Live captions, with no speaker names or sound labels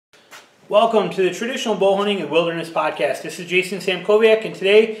Welcome to the Traditional Bow Hunting and Wilderness Podcast. This is Jason Samkoviak, and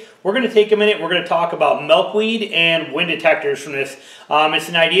today we're going to take a minute. We're going to talk about milkweed and wind detectors from this. It's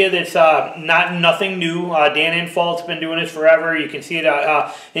an idea that's nothing new. Dan Infalt's been doing this forever. You can see it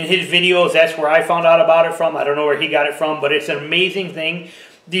in his videos. That's where I found out about it from. I don't know where he got it from, but it's an amazing thing.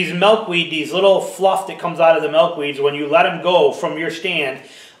 These milkweed, these little fluff that comes out of the milkweeds, when you let them go from your stand,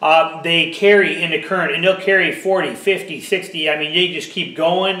 they carry in the current, and they'll carry 40, 50, 60. I mean, they just keep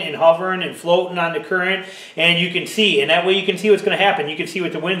going and hovering and floating on the current, and you can see. And that way you can see what's going to happen. You can see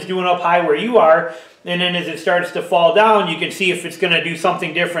what the wind's doing up high where you are, and then as it starts to fall down, you can see if it's going to do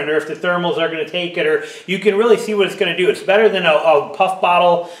something different or if the thermals are going to take it, or you can really see what it's going to do. It's better than a puff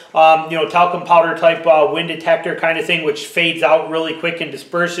bottle, talcum powder type wind detector kind of thing, which fades out really quick and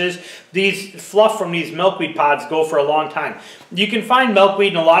disperses. These fluff from these milkweed pods go for a long time. You can find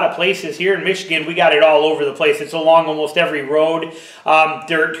milkweed in a lot of places. Here in Michigan, we got it all over the place. It's along almost every road,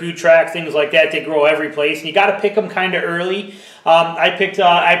 dirt, 2-track, things like that. They grow every place, and you got to pick them kind of early. I picked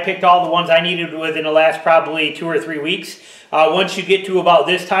all the ones I needed within the last probably 2 or 3 weeks. Once you get to about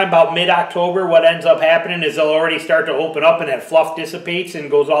this time, about mid-October, what ends up happening is they'll already start to open up and that fluff dissipates and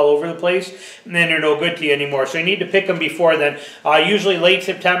goes all over the place, and then they're no good to you anymore. So you need to pick them before then. Usually late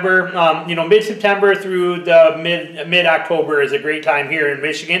September, mid-September through the mid-October is a great time here in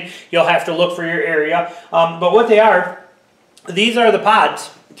Michigan. You'll have to look for your area. But what they are, these are the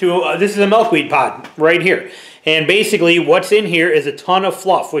pods. This is a milkweed pod right here. And basically what's in here is a ton of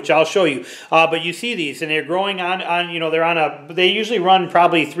fluff, which I'll show you. But you see these, and they're growing they usually run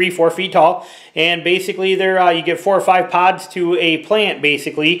probably 3-4 feet tall. And basically you get 4 or 5 pods to a plant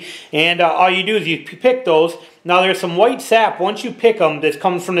basically. And all you do is you pick those. Now there's some white sap. Once you pick them, this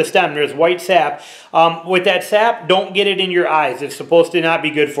comes from the stem, there's white sap. With that sap, don't get it in your eyes. It's supposed to not be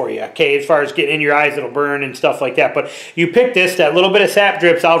good for you. Okay, as far as getting in your eyes, it'll burn and stuff like that. But you pick this, that little bit of sap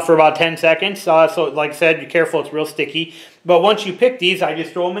drips out for about 10 seconds. So like I said, be careful, it's real sticky. But once you pick these, I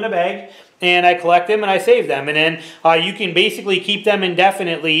just throw them in a bag, and I collect them and I save them. And then you can basically keep them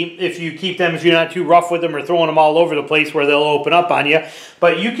indefinitely if you're not too rough with them or throwing them all over the place where they'll open up on you.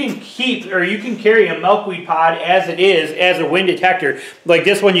 But you can carry a milkweed pod as it is, as a wind detector. Like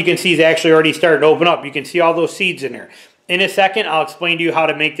this one you can see is actually already starting to open up. You can see all those seeds in there. In a second, I'll explain to you how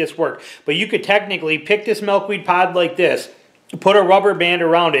to make this work. But you could technically pick this milkweed pod like this, put a rubber band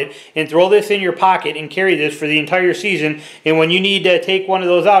around it, and throw this in your pocket and carry this for the entire season. And when you need to take one of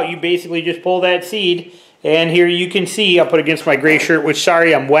those out, you basically just pull that seed. And here you can see, I'll put it against my gray shirt, which,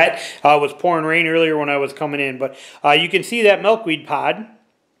 sorry, I'm wet. It was pouring rain earlier when I was coming in. But you can see that milkweed pod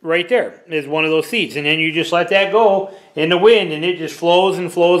right there is one of those seeds. And then you just let that go in the wind, and it just flows and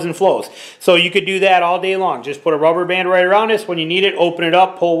flows and flows. So you could do that all day long. Just put a rubber band right around this. When you need it, open it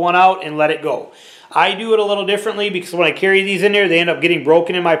up, pull one out, and let it go. I do it a little differently because when I carry these in there, they end up getting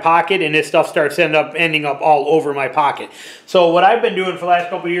broken in my pocket, and this stuff starts ending up all over my pocket. So what I've been doing for the last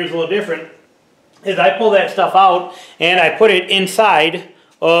couple of years, a little different, is I pull that stuff out and I put it inside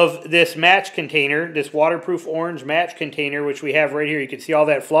of this match container, this waterproof orange match container, which we have right here. You can see all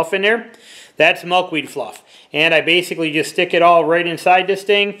that fluff in there. That's milkweed fluff. And I basically just stick it all right inside this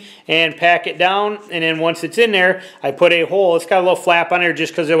thing and pack it down. And then once it's in there, I put a hole. It's got a little flap on there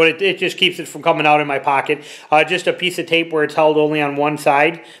just because it just keeps it from coming out in my pocket. Just a piece of tape where it's held only on one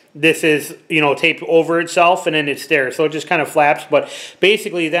side. This is, taped over itself, and then it's there. So it just kind of flaps. But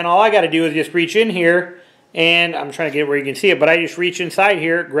basically, then all I got to do is just reach in here. And I'm trying to get where you can see it, but I just reach inside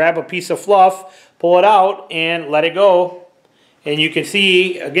here, grab a piece of fluff, pull it out, and let it go. And you can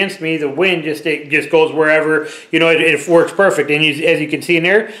see against me, the wind just goes wherever, it works perfect. And as you can see in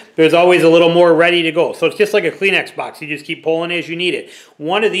there, there's always a little more ready to go. So it's just like a Kleenex box. You just keep pulling as you need it.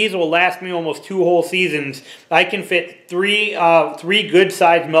 One of these will last me almost 2 whole seasons. I can fit three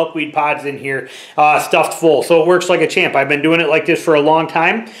good-sized milkweed pods in here, stuffed full. So it works like a champ. I've been doing it like this for a long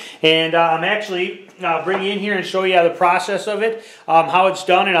time. And I'm actually bring you in here and show you the process of it, how it's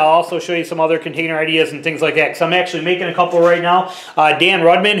done, and I'll also show you some other container ideas and things like that, because I'm actually making a couple right now. Dan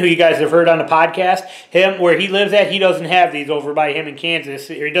Rudman, who you guys have heard on the podcast, where he lives at, he doesn't have these over by him in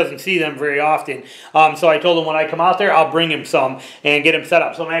Kansas, or he doesn't see them very often. So I told him when I come out there, I'll bring him some and get him set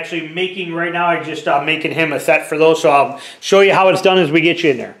up. So I'm actually making right now, I'm just making him a set for those, so I'll show you how it's done as we get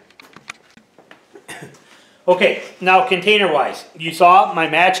you in there. Okay, now container-wise, you saw my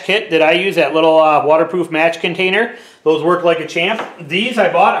match kit that I use, that little waterproof match container. Those work like a champ. These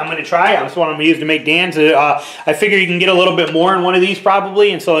I bought, I'm going to try. That's what I'm going to use to make Dan's. I figure you can get a little bit more in one of these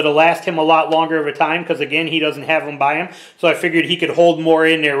probably, and so it'll last him a lot longer of a time because, again, he doesn't have them by him. So I figured he could hold more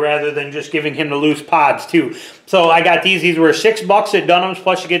in there rather than just giving him the loose pods too. So I got these. These were $6 at Dunham's,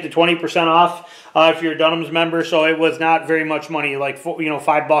 plus you get the 20% off. if you're a Dunham's member, so it was not very much money, like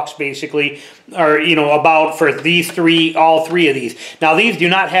 $5 basically, or about for these three, all three of these. Now these do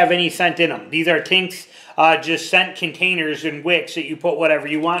not have any scent in them. These are Tinks, just scent containers and wicks that you put whatever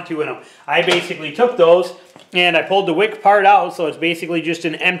you want to in them. I basically took those and I pulled the wick part out, so it's basically just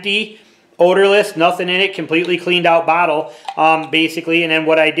an empty, odorless, nothing in it, completely cleaned out bottle, basically. And then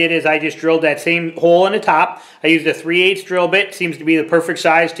what I did is I just drilled that same hole in the top. I used a 3/8 drill bit. Seems to be the perfect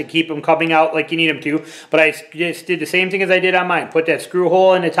size to keep them coming out like you need them to. But I just did the same thing as I did on mine. Put that screw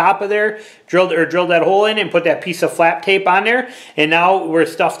hole in the top of there, drilled that hole in, and put that piece of flap tape on there. And now we're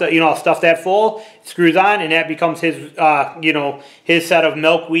stuffed. I'll stuff that full. Screws on, and that becomes his, his set of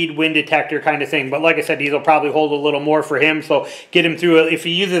milkweed wind detector kind of thing. But like I said, these will probably hold a little more for him, so get him through it. If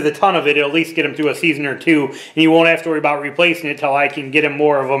he uses a ton of it, it'll at least get him through a season or two, and he won't have to worry about replacing it till I can get him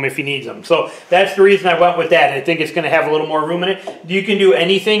more of them if he needs them. So that's the reason I went with that. I think it's going to have a little more room in it. You can do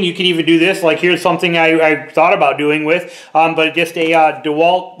anything. You can even do this. Like here's something I thought about doing with, but just a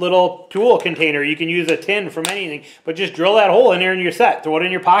DeWalt little tool container. You can use a tin from anything, but just drill that hole in there and you're set. Throw it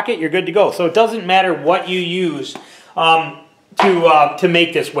in your pocket, you're good to go. So it doesn't matter what you use to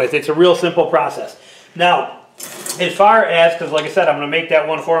make this with. It's a real simple process. Now, as far as, because like I said, I'm going to make that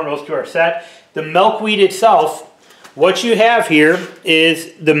one for them, those two are set. The milkweed itself, what you have here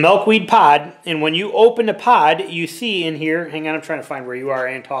is the milkweed pod, and when you open the pod, you see in here, hang on, I'm trying to find where you are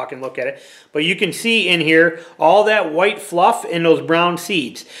and talk and look at it, but you can see in here all that white fluff and those brown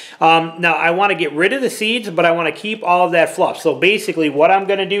seeds. Now, I want to get rid of the seeds, but I want to keep all of that fluff. So basically what I'm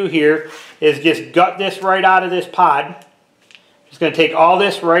going to do here is just gut this right out of this pod. Just going to take all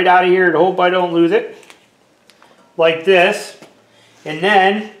this right out of here and hope I don't lose it. Like this. And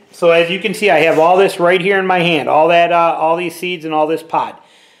then, so as you can see, I have all this right here in my hand. All that, all these seeds and all this pod.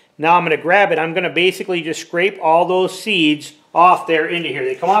 Now I'm going to grab it. I'm going to basically just scrape all those seeds off there into here.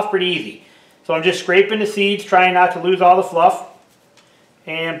 They come off pretty easy. So I'm just scraping the seeds, trying not to lose all the fluff.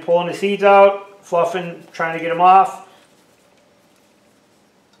 And pulling the seeds out, fluffing, trying to get them off.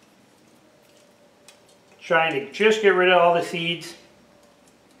 Trying to just get rid of all the seeds.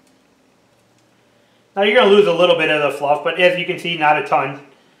 Now you're going to lose a little bit of the fluff, but as you can see, not a ton.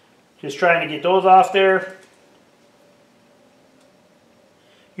 Just trying to get those off there.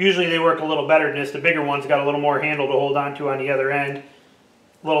 Usually they work a little better than this. The bigger ones got a little more handle to hold on to on the other end.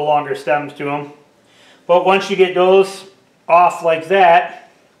 A little longer stems to them. But once you get those off like that,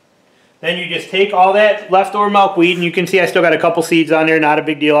 then you just take all that leftover milkweed, and you can see I still got a couple seeds on there, not a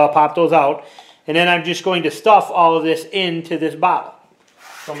big deal. I'll pop those out. And then I'm just going to stuff all of this into this bottle.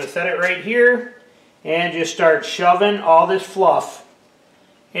 So I'm going to set it right here and just start shoving all this fluff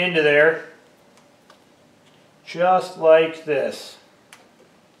into there, just like this.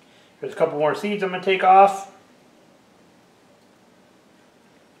 There's a couple more seeds I'm going to take off.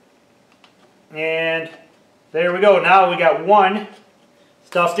 And there we go. Now we got one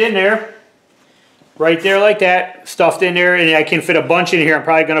stuffed in there. Right there like that, stuffed in there, and I can fit a bunch in here. I'm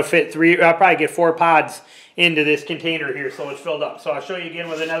probably going to fit I'll probably get 4 pods into this container here, so it's filled up. So I'll show you again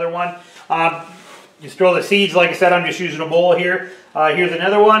with another one. Just throw the seeds, like I said, I'm just using a bowl here. Here's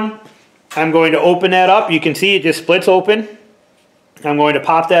another one. I'm going to open that up. You can see it just splits open. I'm going to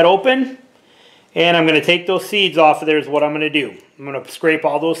pop that open, and I'm going to take those seeds off of there is what I'm going to do. I'm going to scrape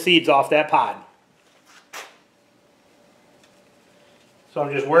all those seeds off that pod. So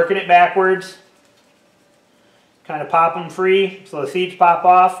I'm just working it backwards. Kind of pop them free so the seeds pop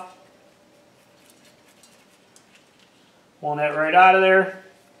off. Pulling that right out of there.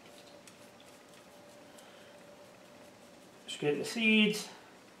 Just getting the seeds.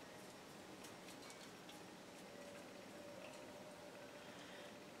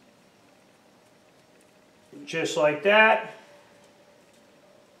 Just like that.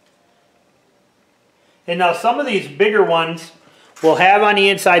 And now some of these bigger ones will have on the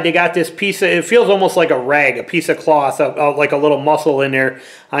inside, they got this piece of, it feels almost like a rag, a piece of cloth, like a little muscle in there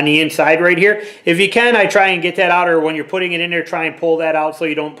on the inside right here. If you can, I try and get that out, or when you're putting it in there, try and pull that out so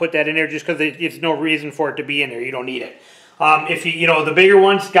you don't put that in there just because it's no reason for it to be in there. You don't need it. If you the bigger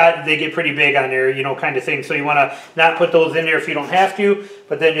ones, they get pretty big on there, kind of thing. So you want to not put those in there if you don't have to,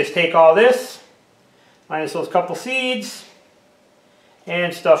 but then just take all this, minus those couple seeds,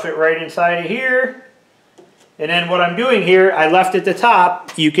 and stuff it right inside of here. And then what I'm doing here, I left at the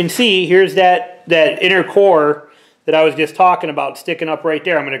top, you can see, here's that inner core that I was just talking about sticking up right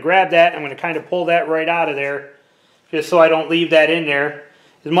there. I'm going to grab that, I'm going to kind of pull that right out of there, just so I don't leave that in there.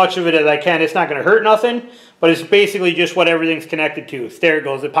 As much of it as I can. It's not going to hurt nothing, but it's basically just what everything's connected to. There it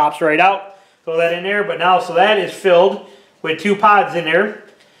goes, it pops right out. Throw that in there, but now, so that is filled with 2 pods in there,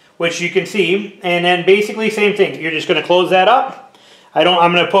 which you can see. And then basically same thing, you're just going to close that up.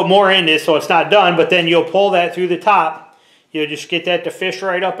 I'm going to put more in this so it's not done, but then you'll pull that through the top. You'll just get that to fish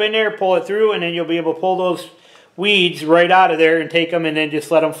right up in there, pull it through, and then you'll be able to pull those weeds right out of there and take them and then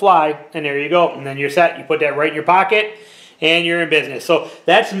just let them fly, and there you go. And then you're set. You put that right in your pocket and you're in business. So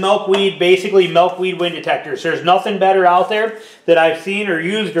that's milkweed, basically milkweed wind detectors. There's nothing better out there that I've seen or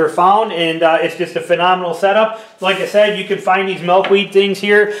used or found, and it's just a phenomenal setup. Like I said, you can find these milkweed things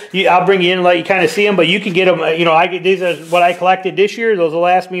here. I'll bring you in and let you kind of see them, but you can get them, you know, these are what I collected this year. Those will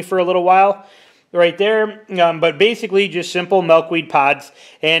last me for a little while. Right there, but basically just simple milkweed pods,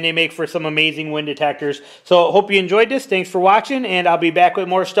 and they make for some amazing wind detectors. So hope you enjoyed this. Thanks for watching, and I'll be back with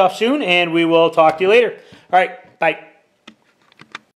more stuff soon, and we will talk to you later. All right, bye.